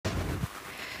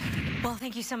Well,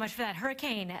 thank you so much for that.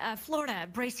 Florida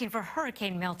bracing for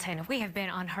Hurricane Milton. We have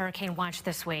been on hurricane watch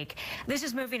this week. This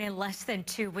is moving in less than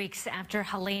 2 weeks after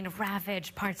Helene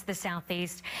ravaged parts of the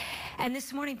southeast. And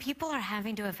this morning, people are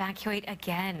having to evacuate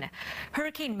again.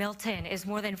 Hurricane Milton is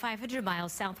more than 500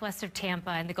 miles southwest of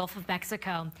Tampa in the Gulf of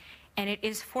Mexico. And it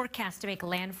is forecast to make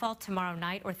landfall tomorrow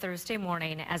night or Thursday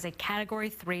morning as a Category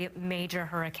 3 major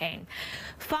hurricane.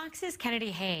 Fox's Kennedy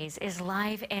Hayes is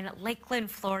live in Lakeland,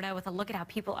 Florida, with a look at how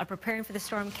people are preparing for the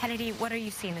storm. Kennedy, what are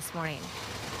you seeing this morning?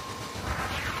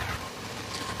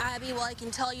 Abby, well, I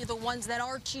can tell you the ones that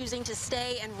are choosing to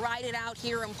stay and ride it out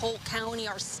here in Polk County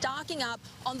are stocking up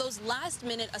on those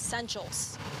last-minute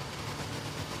essentials.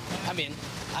 I mean,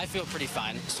 I feel pretty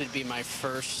fine. This would be my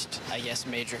first, I guess,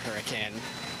 major hurricane,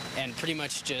 and pretty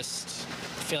much just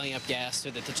filling up gas so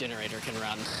that the generator can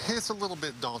run. It's a little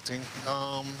bit daunting.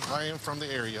 I am from the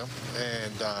area,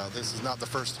 and this is not the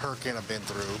first hurricane I've been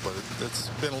through, but it's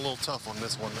been a little tough on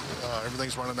this one.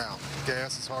 Everything's running out.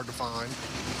 Gas is hard to find.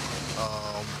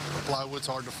 Plywood's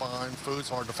hard to find. Food's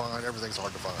hard to find. Everything's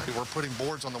hard to find. We're putting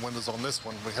boards on the windows on this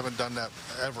one. We haven't done that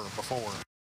ever before.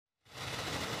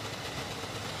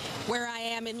 Where I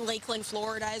am in Lakeland,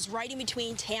 Florida, is right in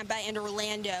between Tampa and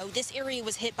Orlando. This area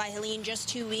was hit by Helene just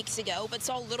 2 weeks ago, but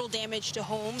saw little damage to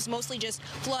homes, mostly just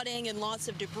flooding and lots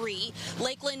of debris.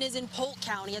 Lakeland is in Polk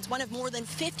County. It's one of more than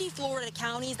 50 Florida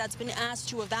counties that's been asked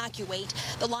to evacuate.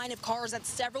 The line of cars at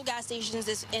several gas stations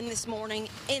this morning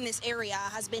in this area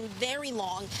has been very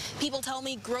long. People tell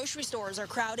me grocery stores are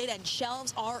crowded and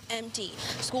shelves are empty.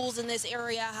 Schools in this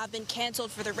area have been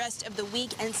canceled for the rest of the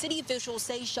week, and city officials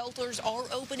say shelters are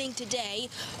opening today.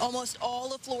 Almost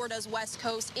all of Florida's west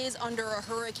coast is under a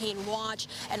hurricane watch,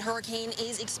 and hurricane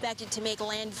is expected to make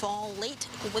landfall late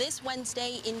this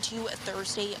Wednesday into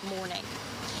Thursday morning.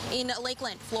 In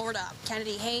Lakeland, Florida,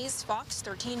 Kennedy Hayes, Fox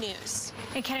 13 News.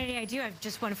 And Kennedy, I do have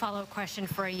just one follow-up question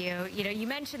for you. You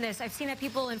mentioned this. I've seen that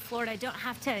people in Florida don't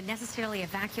have to necessarily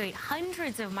evacuate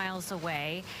hundreds of miles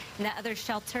away, and that other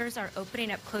shelters are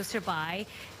opening up closer by.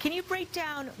 Can you break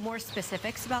down more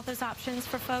specifics about those options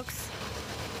for folks?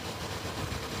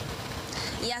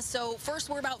 Yes, so first,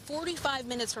 we're about 45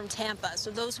 minutes from Tampa. So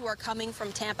those who are coming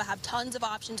from Tampa have tons of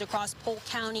options across Polk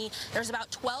County. There's about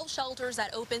 12 shelters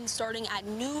that open starting at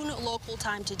noon local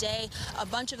time today. A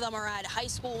bunch of them are at high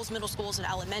schools, middle schools, and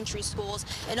elementary schools.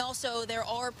 And also, there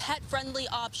are pet-friendly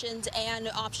options and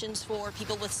options for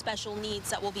people with special needs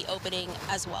that will be opening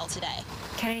as well today.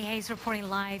 Kennedy Hayes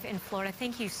reporting live in Florida.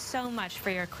 Thank you so much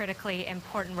for your critically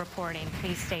important reporting.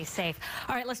 Please stay safe.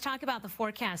 All right, let's talk about the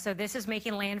forecast. So this is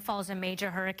making landfall as a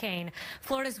major hurricane.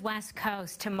 Florida's west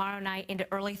coast tomorrow night into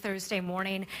early Thursday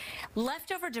morning.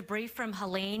 Leftover debris from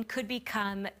Helene could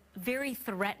become very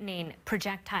threatening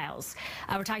projectiles.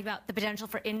 We're talking about the potential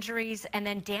for injuries and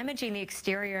then damaging the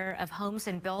exterior of homes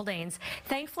and buildings.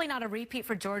 Thankfully, not a repeat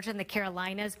for Georgia and the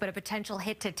Carolinas, but a potential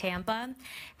hit to Tampa.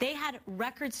 They had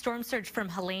record storm surge from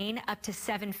Helene up to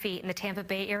 7 feet in the Tampa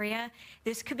Bay area.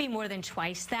 This could be more than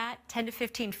twice that, 10 to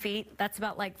 15 feet. That's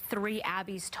about like 3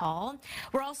 Abbeys tall.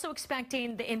 We're also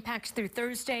expecting the impacts through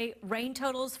Thursday. Rain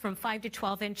totals from 5 to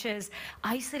 12 inches.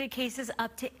 Isolated cases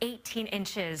up to 18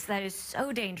 inches. That is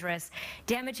so dangerous.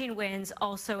 Damaging winds,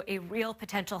 also a real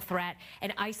potential threat,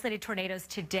 and isolated tornadoes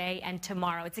today and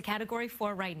tomorrow. It's a Category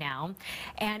 4 right now,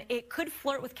 and it could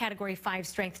flirt with Category 5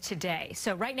 strength today.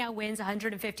 So right now, winds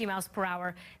 150 miles per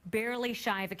hour, barely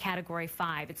shy of a Category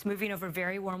 5. It's moving over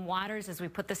very warm waters as we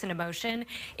put this into motion.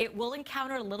 It will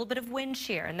encounter a little bit of wind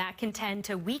shear, and that can tend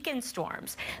to weaken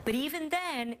storms. But even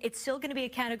then, it's still going to be a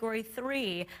Category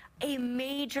 3, a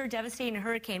major devastating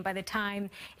hurricane by the time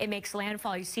it makes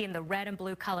landfall. You see in the red and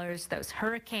blue colors those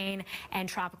hurricane and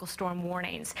tropical storm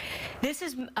warnings. This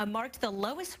has marked the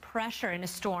lowest pressure in a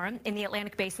storm in the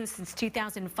Atlantic Basin since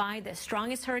 2005, the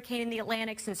strongest hurricane in the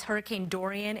Atlantic since Hurricane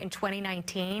Dorian in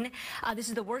 2019. This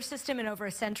is the worst system in over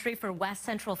a century for west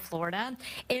central Florida.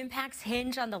 Impacts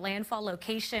hinge on the landfall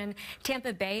location.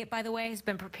 Tampa Bay, by the way, has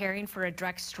been preparing for a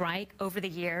direct strike over the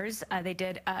years. They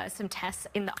did some tests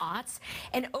in the aughts.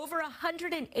 And over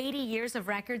 180 years of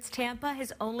records, Tampa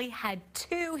has only had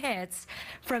 2 hits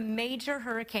from major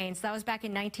hurricanes. That was back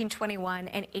in 1921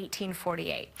 and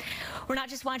 1848. We're not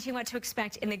just watching what to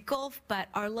expect in the Gulf, but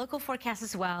our local forecast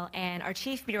as well. And our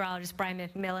chief meteorologist, Brian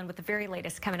McMillan, with the very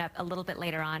latest coming up a little bit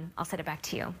later on. I'll send it back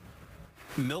to you.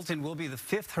 Milton will be the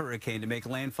 5th hurricane to make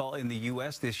landfall in the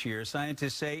U.S. this year.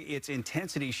 Scientists say its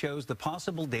intensity shows the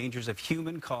possible dangers of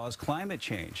human-caused climate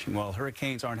change. And while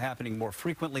hurricanes aren't happening more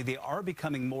frequently, they are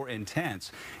becoming more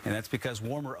intense. And that's because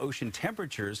warmer ocean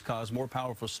temperatures cause more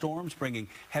powerful storms, bringing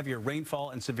heavier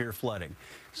rainfall and severe flooding.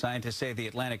 Scientists say the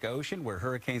Atlantic Ocean, where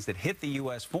hurricanes that hit the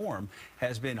U.S. form,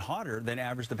 has been hotter than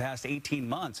average the past 18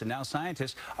 months. And now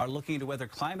scientists are looking into whether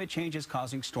climate change is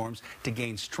causing storms to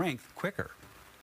gain strength quicker.